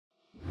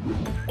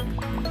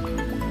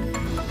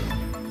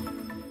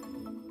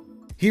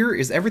Here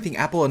is everything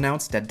Apple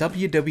announced at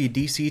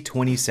WWDC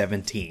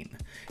 2017.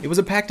 It was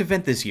a packed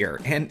event this year,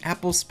 and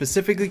Apple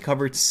specifically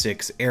covered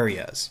 6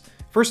 areas.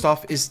 First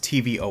off is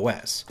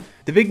tvOS.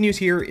 The big news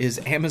here is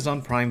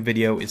Amazon Prime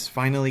Video is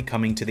finally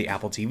coming to the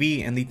Apple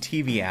TV and the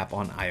TV app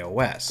on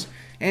iOS.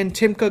 And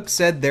Tim Cook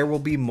said there will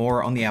be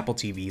more on the Apple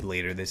TV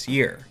later this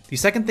year. The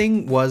second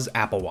thing was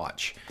Apple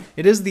Watch.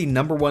 It is the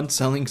 #1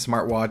 selling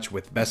smartwatch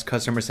with best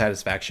customer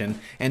satisfaction,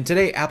 and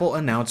today Apple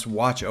announced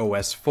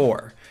watchOS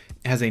 4.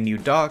 It has a new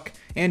dock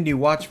and new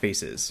watch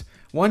faces.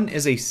 One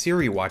is a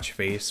Siri watch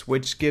face,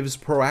 which gives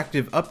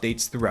proactive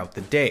updates throughout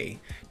the day.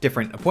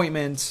 Different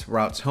appointments,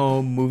 routes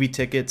home, movie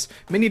tickets,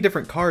 many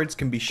different cards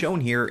can be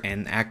shown here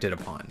and acted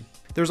upon.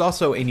 There's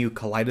also a new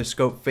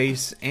kaleidoscope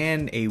face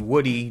and a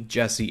Woody,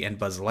 Jessie, and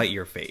Buzz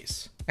Lightyear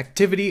face.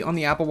 Activity on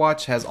the Apple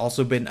Watch has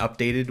also been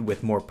updated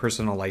with more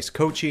personalized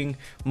coaching,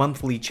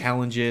 monthly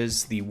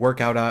challenges. The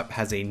workout app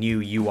has a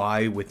new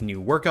UI with new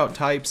workout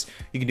types.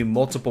 You can do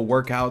multiple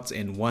workouts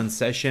in one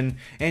session,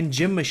 and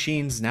gym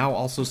machines now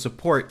also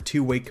support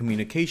two-way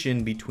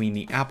communication between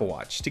the Apple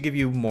Watch to give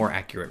you more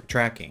accurate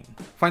tracking.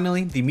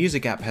 Finally, the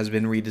music app has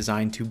been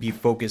redesigned to be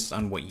focused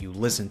on what you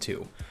listen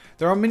to.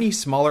 There are many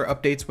smaller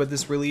updates with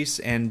this release,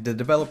 and the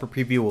developer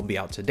preview will be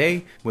out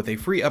today with a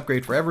free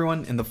upgrade for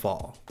everyone in the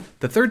fall.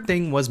 The third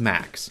thing was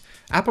Macs.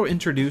 Apple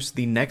introduced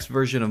the next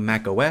version of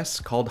macOS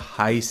called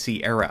High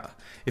Sierra.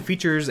 It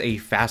features a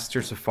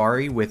faster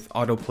Safari with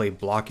autoplay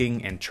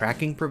blocking and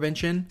tracking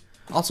prevention.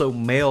 Also,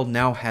 Mail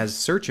now has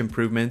search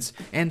improvements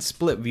and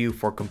split view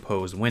for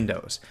composed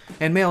windows,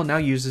 and Mail now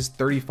uses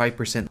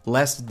 35%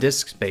 less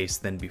disk space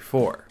than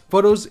before.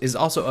 Photos is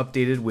also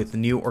updated with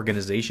new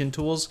organization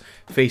tools,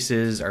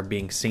 faces are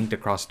being synced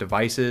across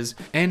devices,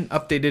 and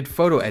updated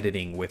photo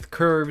editing with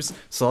curves,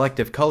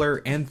 selective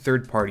color, and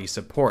third-party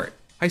support.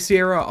 High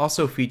Sierra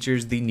also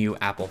features the new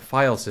Apple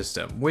file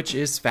system, which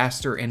is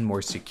faster and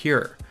more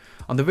secure.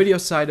 On the video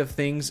side of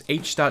things,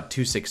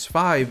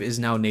 H.265 is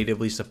now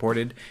natively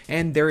supported,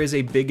 and there is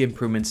a big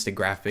improvements to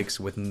graphics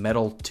with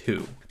Metal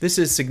 2. This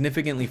is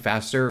significantly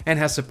faster and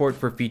has support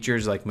for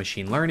features like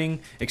machine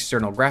learning,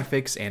 external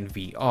graphics, and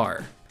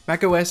VR.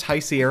 macOS High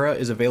Sierra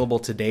is available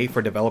today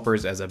for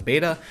developers as a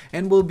beta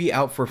and will be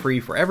out for free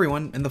for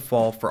everyone in the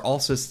fall for all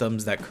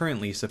systems that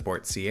currently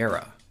support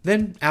Sierra.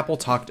 Then Apple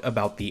talked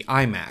about the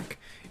iMac.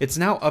 It's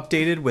now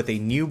updated with a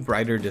new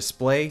brighter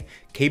display,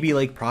 Kaby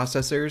Lake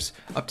processors,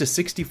 up to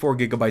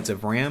 64GB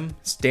of RAM,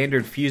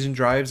 standard Fusion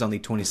drives on the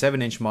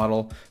 27-inch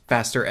model,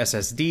 faster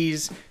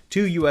SSDs,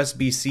 2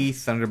 USB-C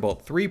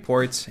Thunderbolt 3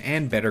 ports,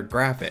 and better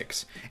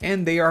graphics.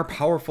 And they are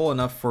powerful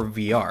enough for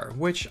VR,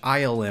 which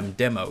ILM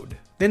demoed.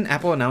 Then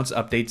Apple announced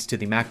updates to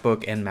the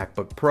MacBook and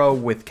MacBook Pro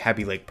with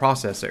Kaby Lake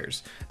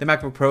processors. The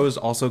MacBook Pros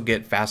also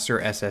get faster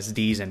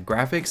SSDs and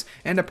graphics,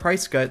 and a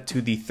price cut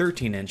to the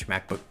 13-inch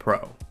MacBook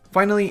Pro.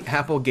 Finally,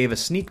 Apple gave a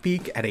sneak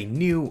peek at a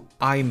new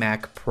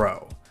iMac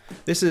Pro.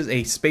 This is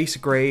a space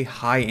gray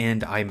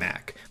high-end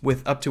iMac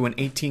with up to an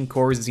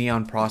 18-core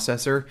Xeon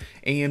processor,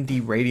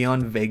 AMD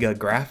Radeon Vega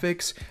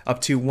graphics, up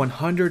to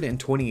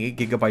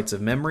 128GB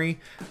of memory,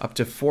 up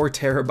to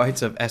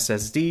 4TB of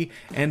SSD,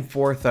 and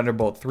 4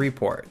 Thunderbolt 3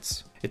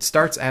 ports. It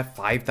starts at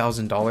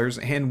 $5,000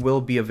 and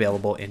will be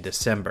available in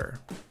December.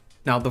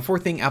 Now, the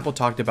fourth thing Apple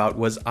talked about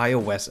was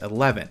iOS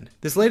 11.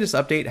 This latest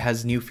update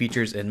has new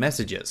features in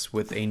Messages,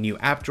 with a new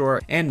app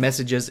drawer and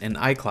messages in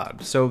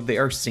iCloud, so they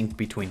are synced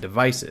between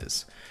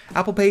devices.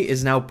 Apple Pay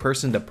is now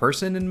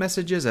person-to-person in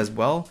Messages as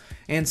well,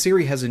 and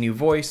Siri has a new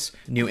voice,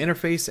 new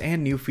interface,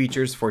 and new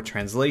features for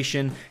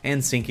translation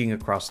and syncing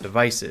across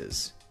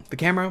devices. The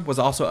camera was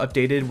also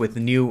updated with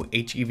new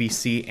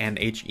HEVC and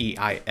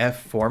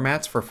HEIF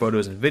formats for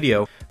photos and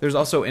video. There's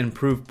also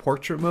improved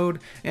portrait mode,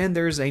 and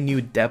there's a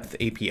new depth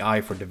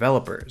API for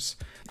developers.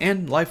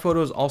 And Live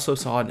Photos also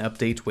saw an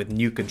update with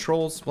new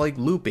controls like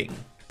looping.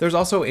 There's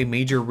also a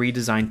major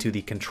redesign to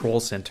the control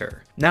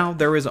center. Now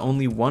there is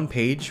only one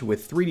page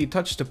with 3D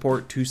touch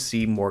support to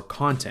see more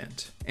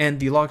content. And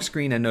the lock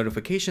screen and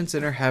notification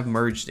center have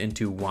merged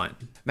into one.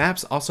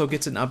 Maps also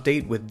gets an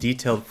update with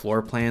detailed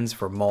floor plans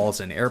for malls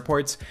and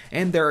airports,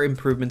 and there are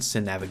improvements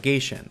to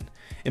navigation.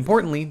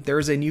 Importantly, there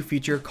is a new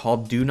feature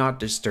called Do Not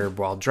Disturb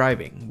while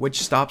driving,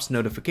 which stops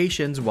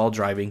notifications while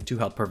driving to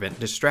help prevent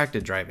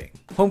distracted driving.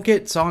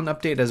 HomeKit saw an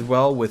update as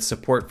well with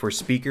support for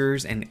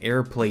speakers and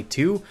AirPlay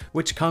 2,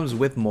 which comes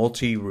with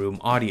multi-room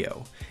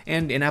audio.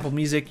 And in Apple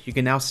Music, you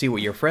can now see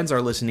what your friends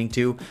are listening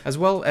to, as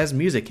well as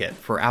Music Hit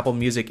for Apple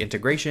Music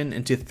integration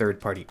into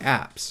third-party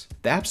apps.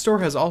 The App Store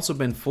has also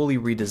been fully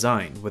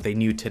redesigned with a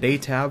new Today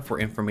tab for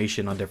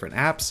information on different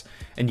apps,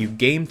 a new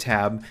Game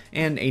tab,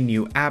 and a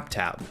new App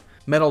tab.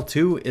 Metal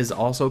 2 is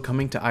also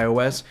coming to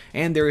iOS,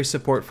 and there is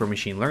support for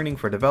machine learning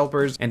for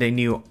developers and a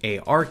new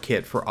AR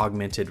kit for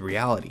augmented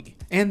reality.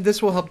 And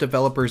this will help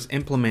developers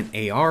implement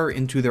AR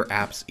into their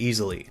apps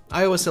easily.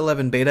 iOS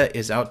 11 beta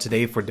is out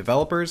today for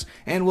developers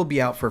and will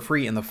be out for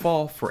free in the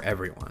fall for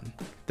everyone.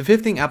 The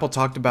fifth thing Apple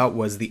talked about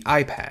was the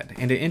iPad,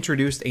 and it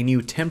introduced a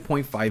new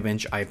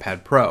 10.5-inch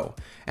iPad Pro.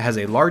 It has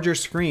a larger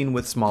screen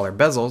with smaller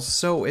bezels,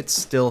 so it's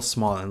still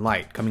small and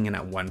light, coming in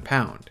at 1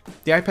 pound.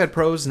 The iPad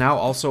Pros now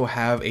also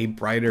have a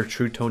brighter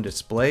True Tone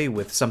display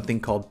with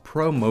something called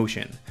Pro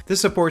Motion.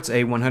 This supports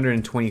a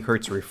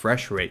 120Hz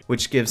refresh rate,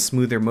 which gives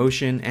smoother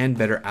motion and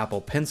better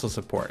Apple Pencil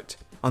support.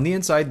 On the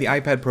inside, the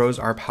iPad Pros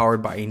are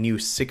powered by a new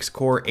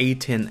 6-core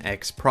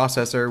A10X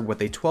processor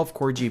with a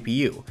 12-core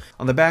GPU.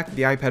 On the back,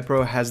 the iPad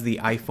Pro has the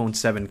iPhone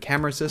 7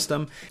 camera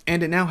system,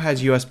 and it now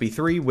has USB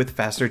 3 with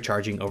faster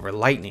charging over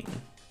Lightning.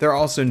 There are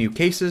also new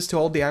cases to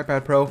hold the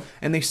iPad Pro,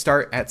 and they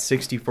start at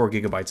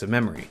 64GB of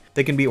memory.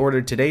 They can be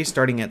ordered today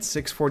starting at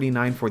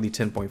 $649 for the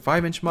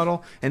 10.5-inch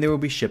model, and they will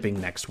be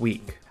shipping next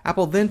week.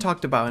 Apple then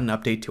talked about an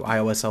update to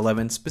iOS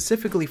 11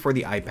 specifically for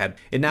the iPad.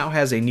 It now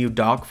has a new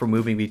dock for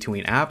moving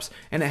between apps,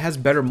 and it has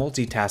better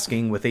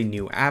multitasking with a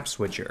new app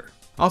switcher.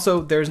 Also,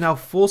 there is now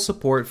full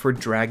support for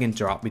drag and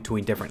drop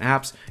between different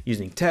apps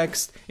using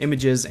text,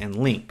 images, and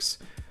links.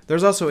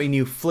 There's also a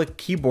new Flick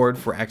keyboard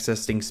for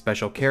accessing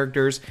special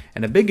characters,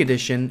 and a big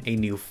addition, a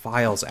new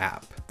Files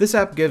app. This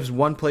app gives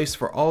one place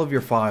for all of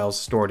your files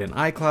stored in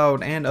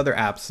iCloud and other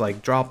apps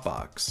like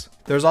Dropbox.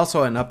 There's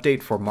also an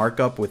update for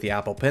markup with the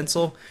Apple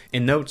Pencil.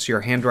 In Notes,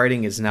 your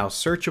handwriting is now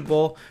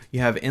searchable,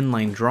 you have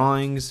inline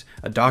drawings,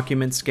 a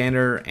document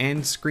scanner,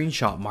 and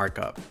screenshot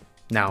markup.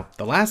 Now,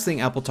 the last thing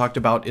Apple talked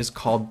about is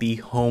called the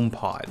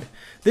HomePod.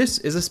 This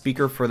is a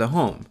speaker for the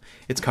home.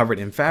 It's covered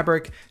in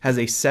fabric, has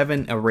a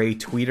 7-array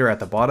tweeter at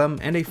the bottom,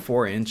 and a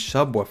 4-inch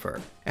subwoofer.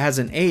 It has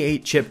an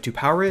A8 chip to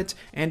power it,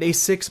 and a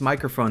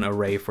 6-microphone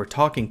array for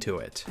talking to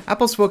it.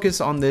 Apple's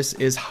focus on this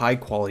is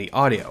high-quality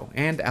audio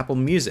and Apple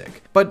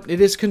Music, but it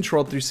is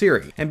controlled through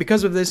Siri, and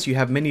because of this you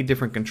have many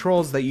different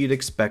controls that you'd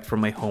expect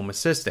from a home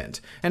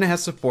assistant, and it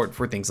has support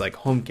for things like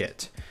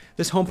HomeKit.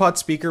 This HomePod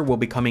speaker will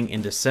be coming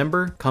in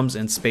December, comes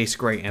in space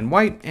gray and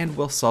white, and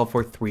will sell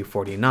for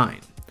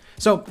 $349.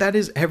 So that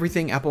is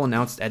everything Apple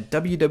announced at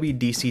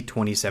WWDC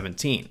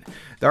 2017.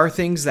 There are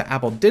things that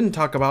Apple didn't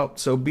talk about,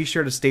 so be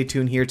sure to stay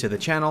tuned here to the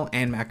channel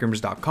and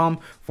MacRumors.com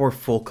for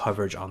full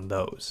coverage on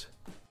those.